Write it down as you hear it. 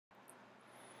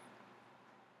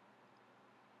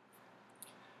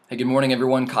Hey, good morning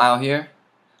everyone, Kyle here.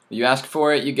 You asked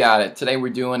for it, you got it. Today we're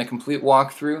doing a complete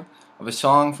walkthrough of a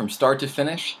song from start to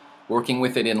finish, working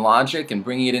with it in Logic and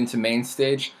bringing it into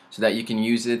Mainstage so that you can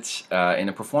use it in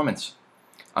a performance.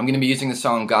 I'm going to be using the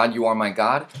song God You Are My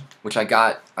God, which I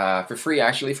got for free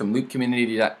actually from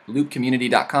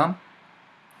loopcommunity.com.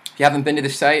 If you haven't been to the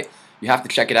site, you have to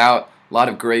check it out. A lot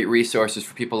of great resources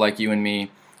for people like you and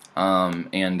me,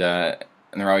 and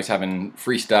they're always having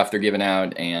free stuff they're giving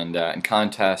out and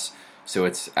contests, so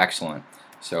it's excellent.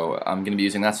 So I'm going to be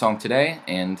using that song today,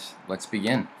 and let's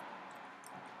begin.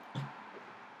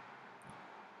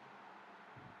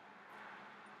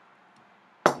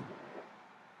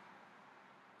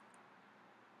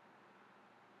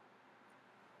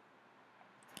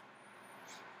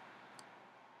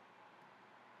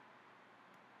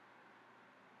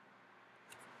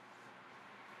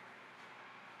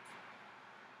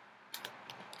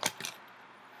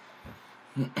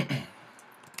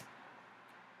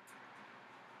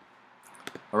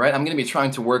 Alright, I'm going to be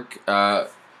trying to work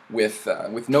with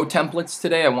no templates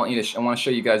today. I want to show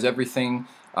you guys everything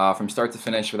from start to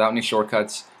finish without any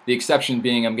shortcuts. The exception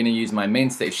being I'm going to use my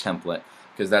Mainstage template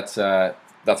because that's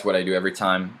what I do every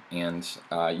time, and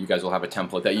you guys will have a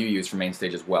template that you use for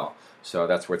Mainstage as well. So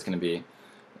that's where it's going to be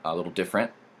a little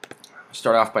different.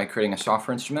 Start off by creating a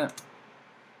software instrument.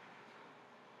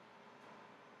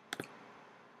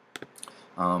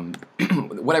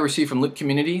 What I received from Loop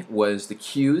Community was the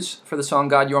cues for the song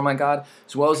God You Are My God,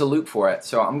 as well as a loop for it.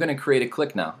 So I'm going to create a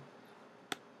click now.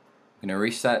 I'm going to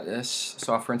reset this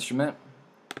software instrument.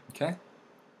 Okay.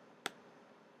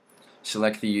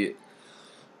 Select the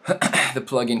the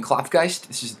plugin Klopfgeist.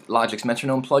 This is Logic's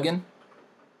metronome plugin.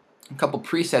 A couple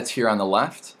presets here on the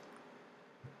left.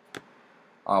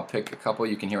 I'll pick a couple.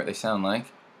 You can hear what they sound like.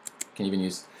 You can even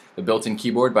use the built-in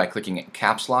keyboard by clicking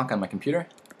caps lock on my computer.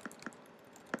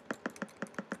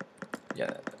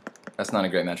 Yeah, that's not a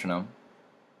great metronome.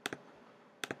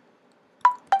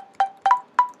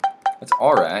 That's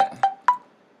alright.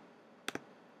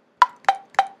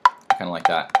 I kind of like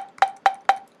that.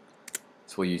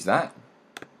 So we'll use that.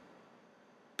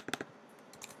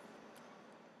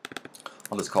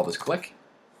 I'll just call this click.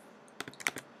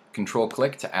 Control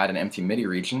click to add an empty MIDI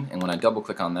region, and when I double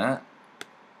click on that,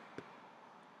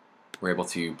 we're able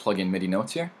to plug in MIDI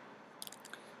notes here.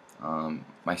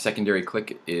 My secondary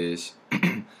click is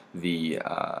the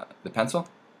pencil.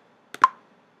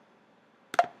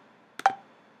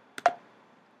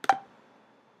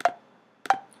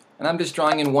 And I'm just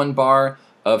drawing in 1 bar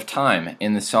of time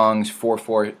in the song's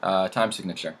 4/4 time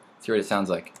signature. Let's hear what it sounds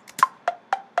like.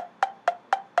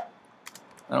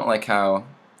 I don't like how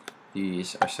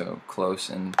these are so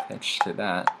close in pitch to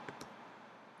that.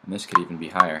 And this could even be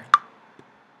higher.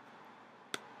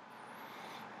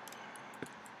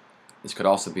 This could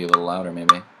also be a little louder,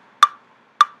 maybe.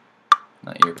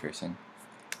 Not ear piercing.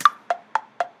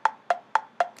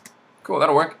 Cool,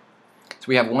 that'll work. So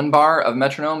we have 1 bar of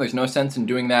metronome. There's no sense in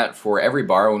doing that for every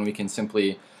bar when we can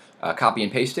simply copy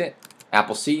and paste it.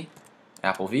 Apple C,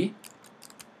 Apple V.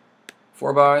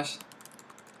 4 bars.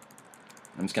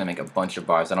 I'm just going to make a bunch of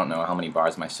bars. I don't know how many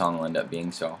bars my song will end up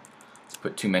being, so let's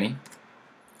put too many.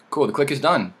 Cool, the click is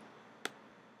done.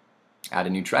 Add a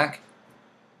new track.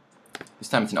 This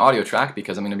time it's an audio track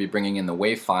because I'm going to be bringing in the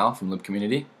wave file from Loop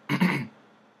Community.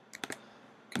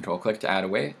 Control click to add a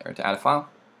wave, or to add a file.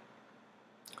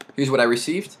 Here's what I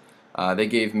received. They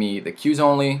gave me the cues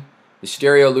only, the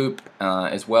stereo loop,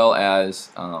 as well as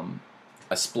a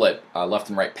split left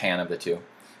and right pan of the two.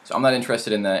 So I'm not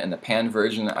interested in the pan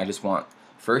version. I just want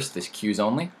first this cues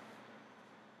only.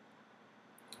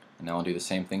 And now I'll do the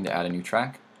same thing to add a new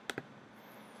track.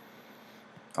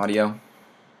 Audio.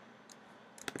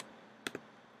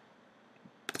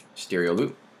 Stereo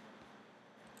loop.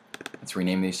 Let's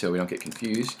rename these so we don't get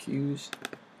confused. Cues.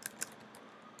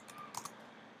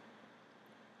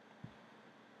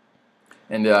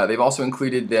 And they've also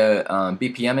included the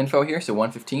BPM info here, so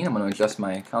 115. I'm going to adjust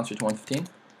my concert to 115.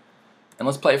 And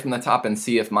let's play it from the top and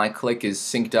see if my click is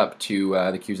synced up to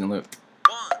the cues and loop.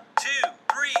 1, 2,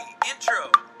 3,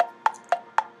 intro.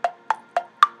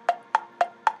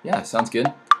 Yeah, sounds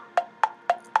good.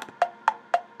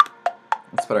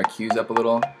 Let's put our cues up a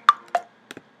little.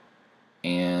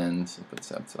 And put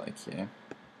this up to like here.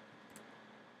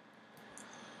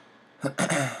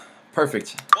 Perfect.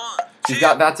 So you've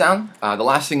got that down. The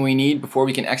last thing we need before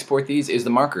we can export these is the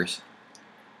markers.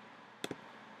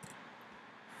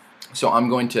 So I'm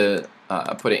going to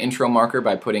put an intro marker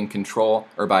by putting control,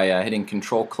 or by hitting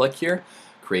control click here.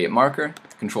 Create marker.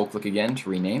 Control click again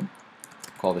to rename.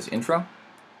 Call this intro.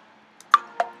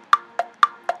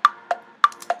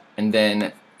 And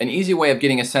then An easy way of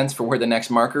getting a sense for where the next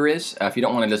marker is, if you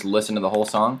don't want to just listen to the whole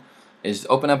song, is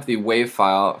open up the wave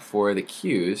file for the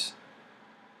cues,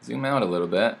 zoom out a little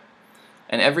bit,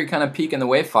 and every kind of peak in the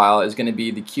wave file is going to be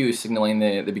the cue signaling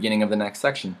the beginning of the next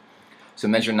section. So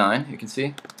measure 9, you can see.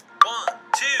 1,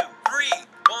 2, 3.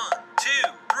 1, 2,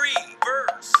 3.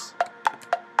 Verse.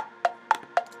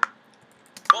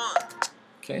 1.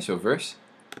 Okay, so verse.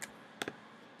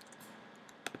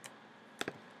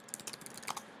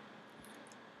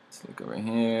 Let's look over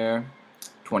here.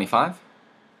 25.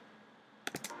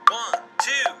 1,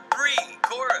 2, 3.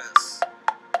 Chorus.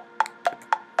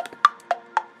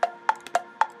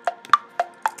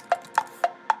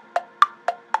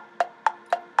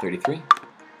 33. 1,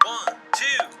 2,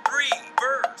 3.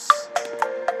 Verse.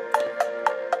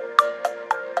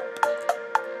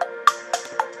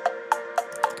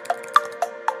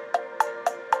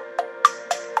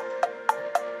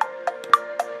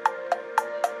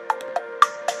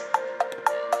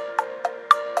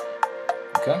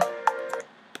 'Kay.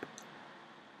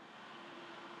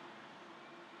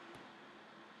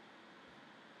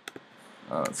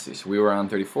 Let's see, so we were on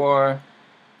 34.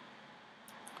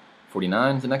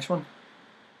 49 is the next one.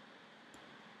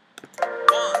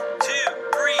 1, 2,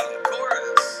 3.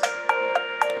 Chorus.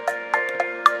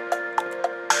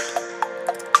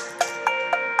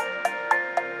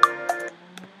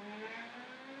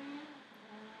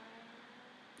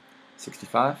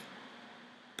 65.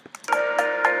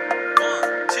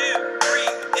 1, 2, 3.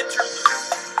 Interlude.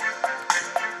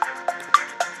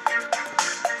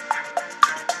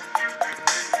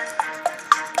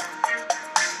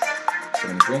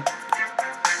 73. 1,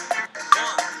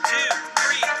 2,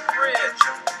 3. Bridge.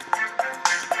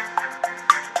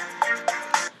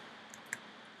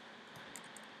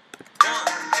 1,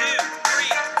 2, 3.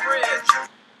 Bridge.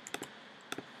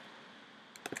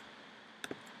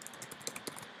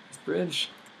 Bridge.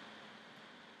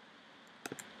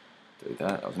 Delete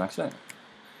that. That was an accident.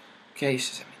 Okay,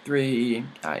 73.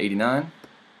 89.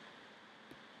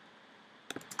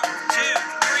 2, 3.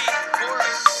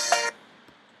 Chorus.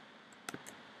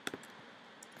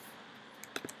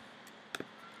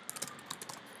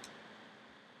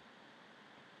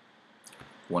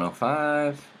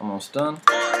 105. Almost done. 1, 2,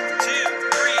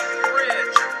 3.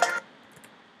 Bridge.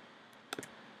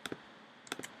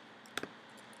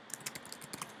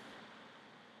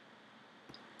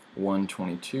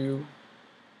 122.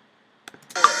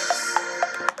 Chorus.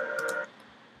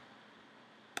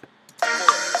 2,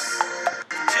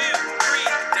 3.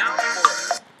 Down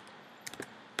chorus.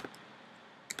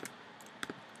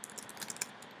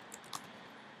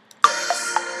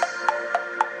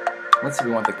 Let's see if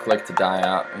we want the click to die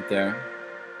out right there.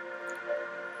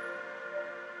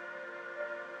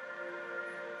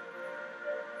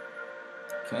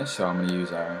 Okay, so I'm going to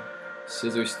use our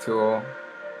scissors tool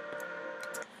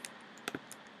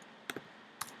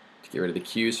to get rid of the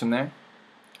cues from there.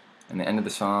 And the end of the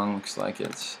song looks like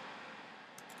it's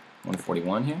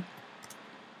 141 here.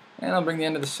 And I'll bring the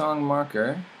end of the song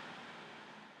marker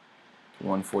to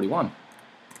 141.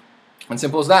 And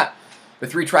simple as that. The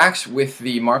 3 tracks with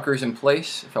the markers in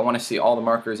place. If I want to see all the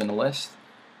markers in the list,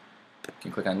 you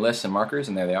can click on lists and markers,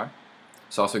 and there they are.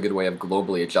 It's also a good way of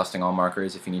globally adjusting all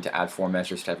markers if you need to add 4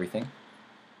 measures to everything.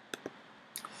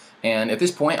 And at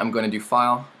this point, I'm going to do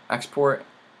File, Export,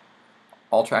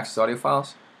 all tracks as audio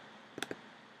files.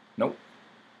 Nope.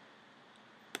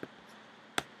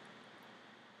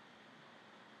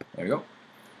 There we go.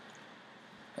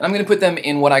 And I'm going to put them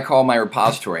in what I call my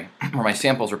repository, or my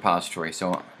samples repository.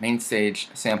 So Mainstage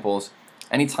samples.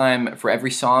 Anytime for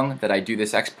every song that I do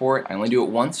this export, I only do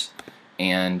it once,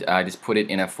 and I just put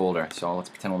it in a folder. So let's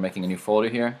pretend we're making a new folder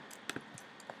here.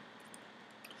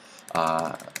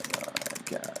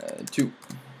 2.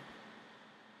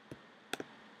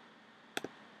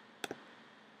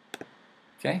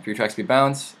 Okay, 3 tracks be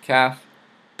bounce, calf.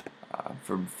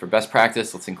 For best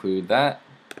practice, let's include that,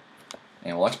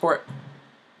 and we'll export.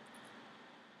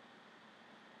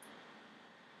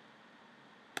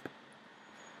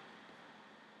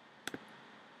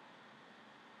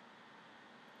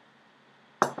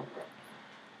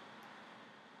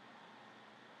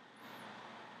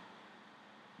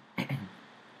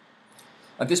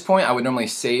 At this point, I would normally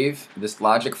save this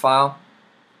logic file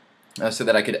so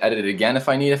that I could edit it again if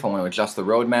I need, if I want to adjust the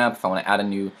roadmap, if I want to add a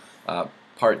new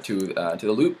part to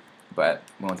the loop, but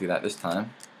we won't do that this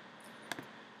time.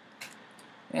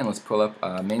 And let's pull up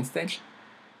Mainstage.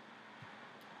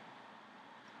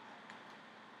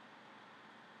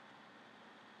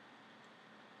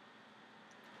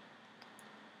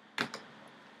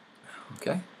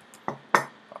 Okay.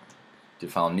 Do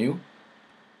file new.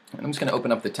 And I'm just going to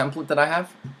open up the template that I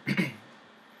have.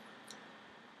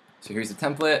 So here's the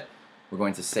template. We're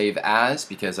going to save as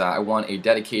because I want a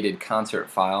dedicated concert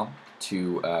file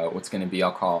to what's going to be,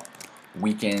 I'll call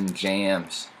Weekend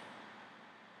Jams.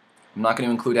 I'm not going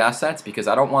to include assets because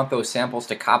I don't want those samples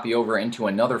to copy over into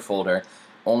another folder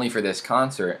only for this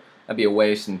concert. That'd be a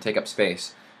waste and take up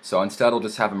space. So instead I'll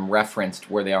just have them referenced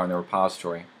where they are in the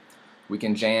repository.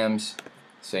 Weekend Jams,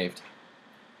 saved.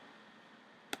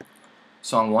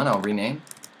 Song 1 I'll rename.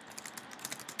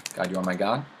 God, You Are My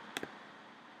God.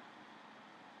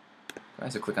 Okay,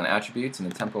 so click on attributes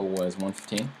and the tempo was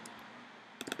 115.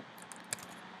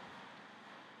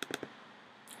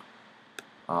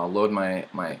 I'll load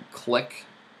my click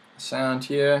sound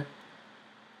here.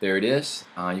 There it is.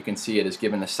 You can see it is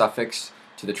given the suffix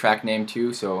to the track name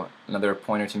too, so another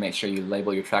pointer to make sure you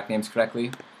label your track names correctly.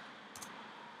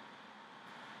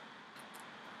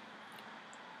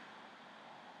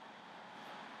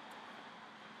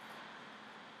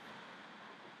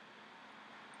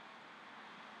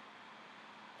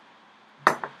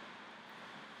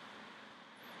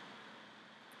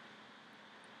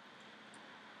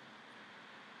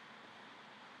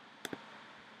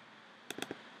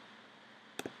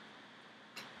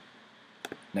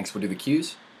 Next we'll do the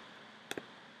cues.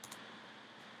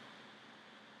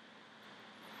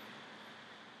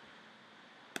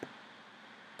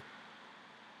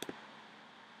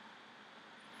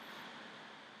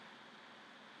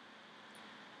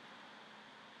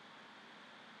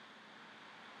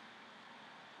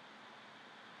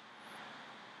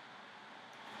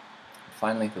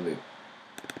 Finally the loop.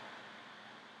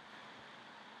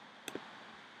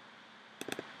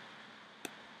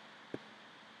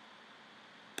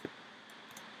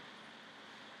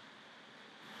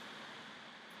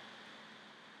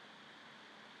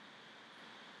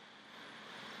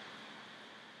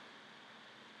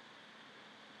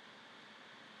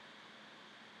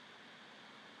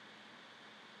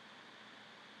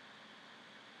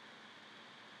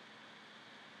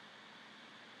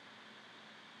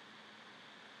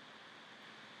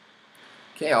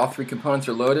 Okay, all three components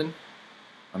are loaded.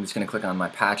 I'm just going to click on my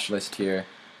patch list here.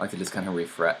 I like to just kind of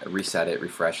reset it,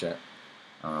 refresh it.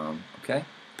 Okay,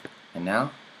 and now?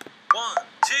 1,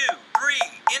 2, 3,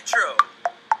 intro.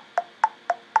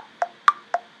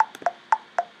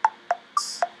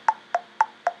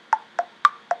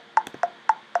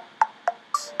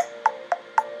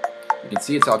 You can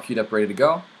see it's all queued up, ready to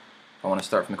go. If I want to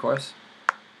start from the chorus.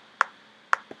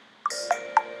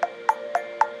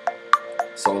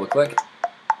 Solo click.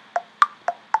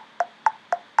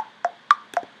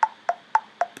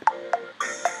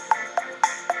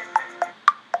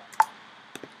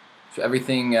 So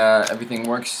everything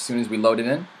works as soon as we load it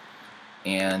in.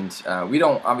 And we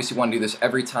don't obviously want to do this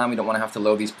every time. We don't want to have to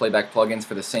load these playback plugins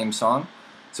for the same song.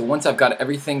 So once I've got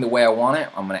everything the way I want it,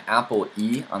 I'm going to Apple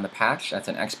E on the patch. That's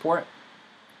an export.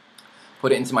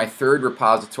 Put it into my third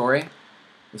repository.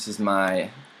 This is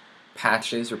my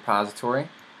patches repository.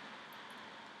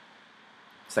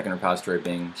 Second repository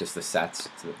being just the sets.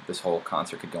 So this whole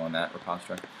concert could go in that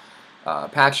repository.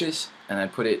 Patches, and I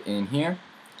put it in here.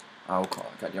 I'll call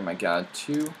it God, You're My God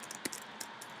 2.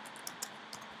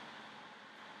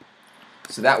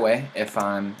 So that way, if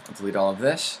I'll delete all of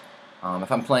this,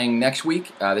 if I'm playing next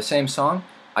week the same song,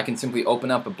 I can simply open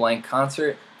up a blank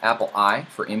concert, Apple I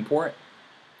for import.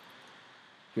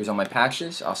 Here's all my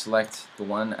patches. I'll select the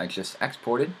one I just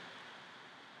exported.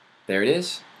 There it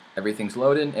is. Everything's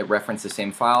loaded. It referenced the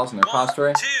same files in the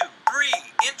repository. 1, 2, 3,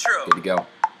 intro. Good to go.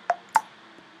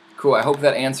 Cool. I hope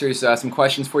that answers some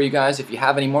questions for you guys. If you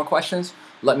have any more questions,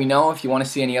 let me know. If you want to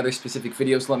see any other specific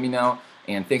videos, let me know.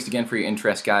 And thanks again for your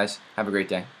interest, guys. Have a great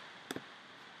day.